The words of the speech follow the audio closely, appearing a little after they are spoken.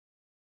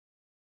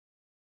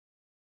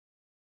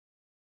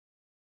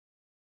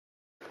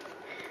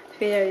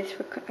video this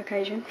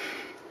occasion.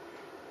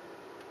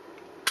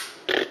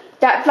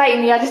 That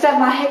blatantly, I just had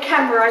my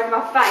camera over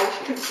my face.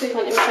 You couldn't see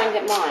Let me try and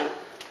get mine.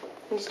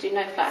 And just do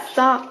no flash.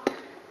 Stop.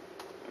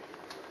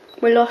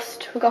 We're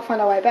lost. We've got to find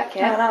our way back,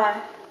 yeah?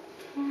 I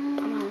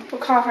know. We'll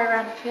carve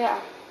around the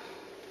theatre.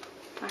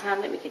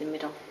 Let me get in the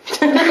middle. I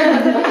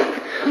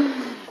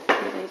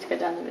need to go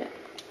down the bit.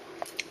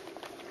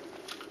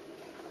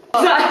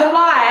 Is that the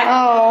light?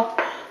 Oh.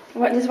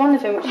 What, there's one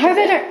of them which I hope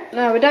they don't.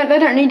 No, they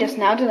don't need us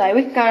now, do they?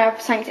 We can go and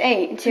have something to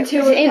eat until it's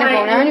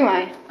interval now,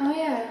 anyway. Oh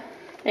yeah.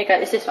 There you go.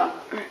 It's this one.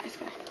 Right, let's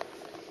go.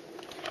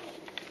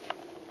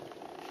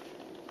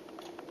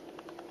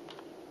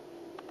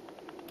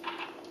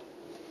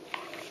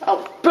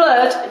 Oh,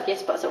 blurred.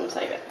 Yes, but someone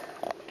save it.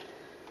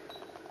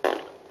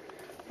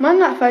 Mine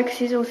that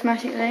focuses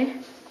automatically.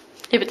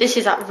 Yeah, but this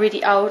is like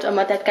really old, and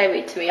my dad gave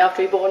it to me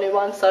after he bought a new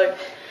one, so I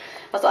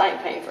was like, I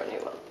ain't paying for a new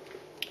one.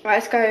 Right,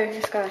 let's go.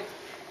 Let's go.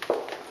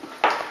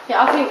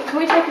 Yeah, I think, can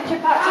we take a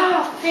trip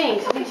out to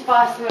things? I need to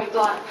buy some like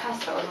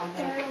pasta or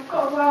something. Yeah, we've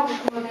got a while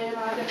before then,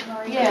 I don't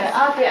know. Yeah,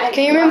 I'll be able.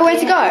 Can you remember where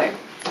to go? I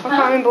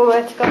can't remember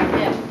where to go.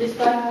 Yeah, this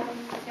way.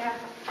 Yeah.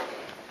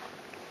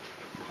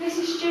 This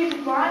is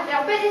stupid, right?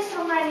 I bet there's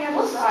some around the other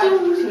What's side.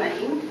 stools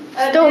mean?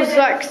 Stools There's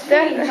like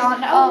things,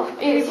 aren't there? Oh,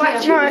 it's right,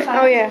 here. Right.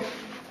 Oh yeah.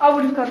 I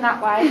would have gone that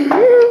way.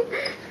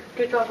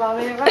 Good job,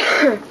 Barbie.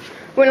 Right?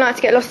 Wouldn't like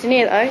to get lost in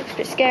here though. It's a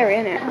bit scary,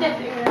 isn't it?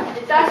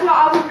 Definitely. That's why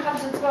I wouldn't come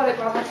to the toilet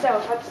by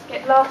myself. I'd just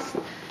get lost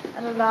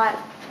and I'm like,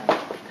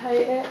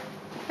 hate it.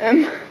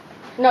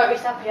 No,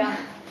 it's up here.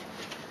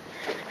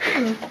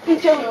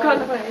 It's all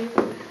gone away.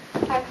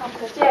 How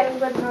comfort. Yeah, we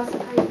went past the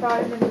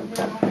payphone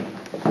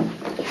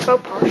and So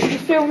posh. we're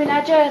filming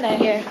our journey.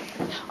 Yeah.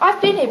 I've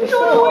been here before.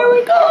 don't know where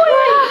we're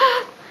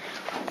going.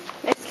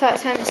 Let's like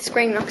turn the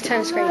screen. I can turn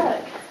the screen.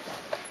 Look.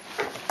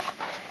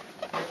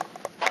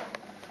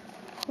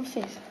 What's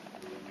this?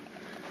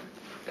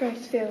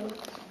 Gracefield.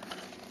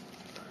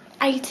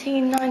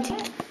 1890.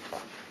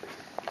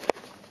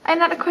 Ain't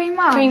that the Queen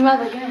Mum? Queen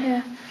Mother, yeah.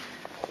 Yeah.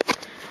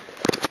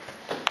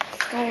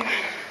 Let's go.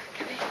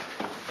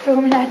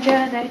 Filming our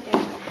journey.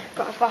 Yeah.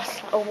 Got a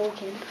bus or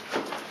walking.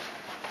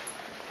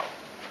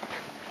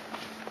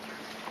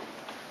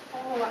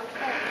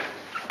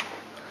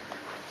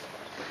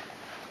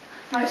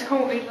 Most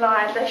haunted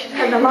light. They should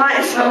have the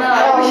lights on.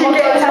 Oh, We should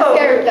get how told.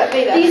 scary would that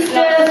be? These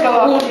stairs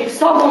are haunted.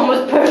 Someone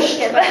was pushed.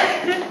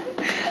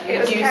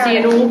 Do you see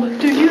an orb?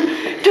 Do you?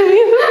 Do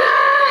you?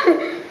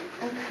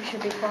 We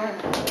should be fine.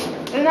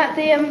 Isn't that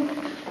the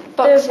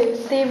box?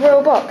 There's- The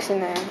real box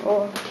in there,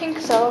 or? I think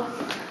so.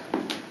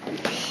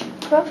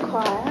 Well,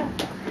 quiet.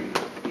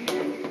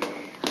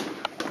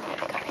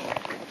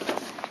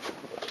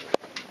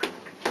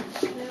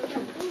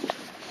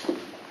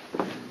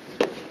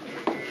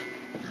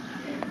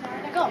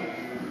 They're gone.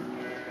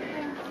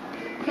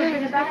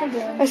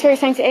 Let's go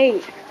something to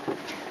eat.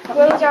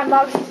 Well done,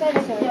 Marks. You said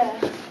so.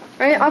 Yeah.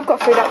 Right, I've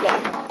got food up there.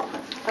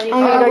 I'm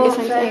gonna go get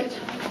something to eat.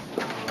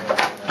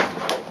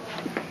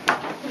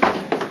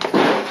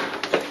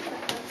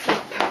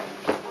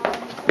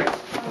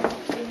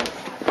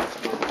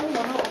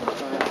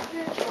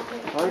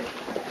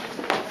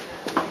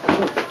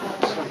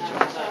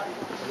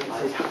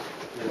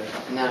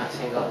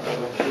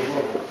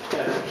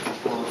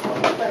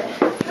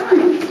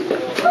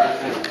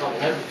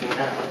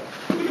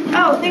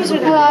 Oh, these are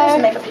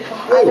the makeup people.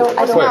 I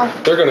don't know.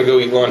 They're going to go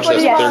eat lunch.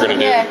 That's what they're going to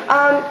do.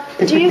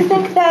 Yeah. Do you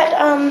think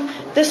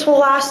that this will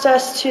last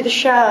us to the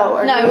show?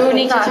 Or No, do you we'll think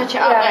need to not? touch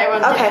it up later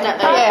on. Okay.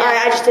 Definitely. All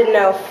right, I just didn't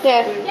know.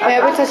 Yeah.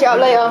 Yeah, we'll touch it up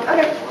later.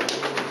 Okay.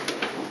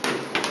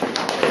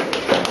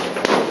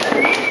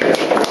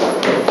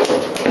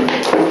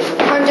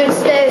 100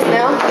 stairs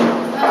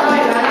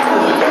now.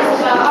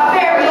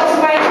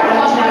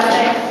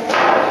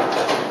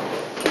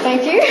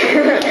 Thank you.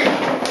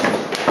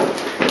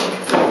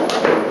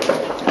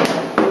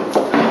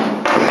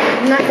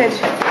 Knackered.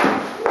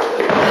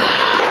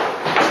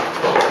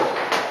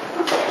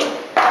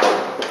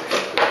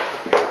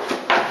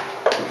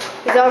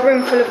 Is our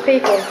room full of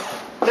people?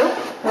 Nope.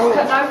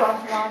 Got no one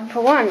for one.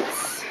 For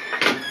once.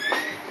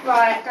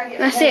 Right, go get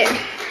That's the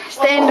it. It's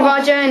the end of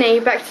our journey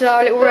back to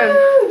our little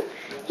room.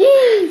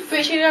 Yee!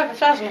 But you have a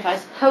flowers on your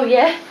face. Oh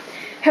yeah.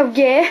 Hell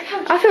yeah.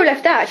 I feel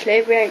left out actually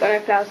if we ain't got no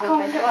flowers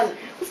on our face.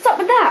 What's up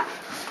with that?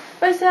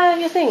 Where's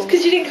your thing?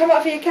 Because you didn't come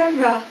up for your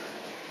camera.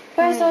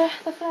 Where's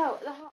the flower?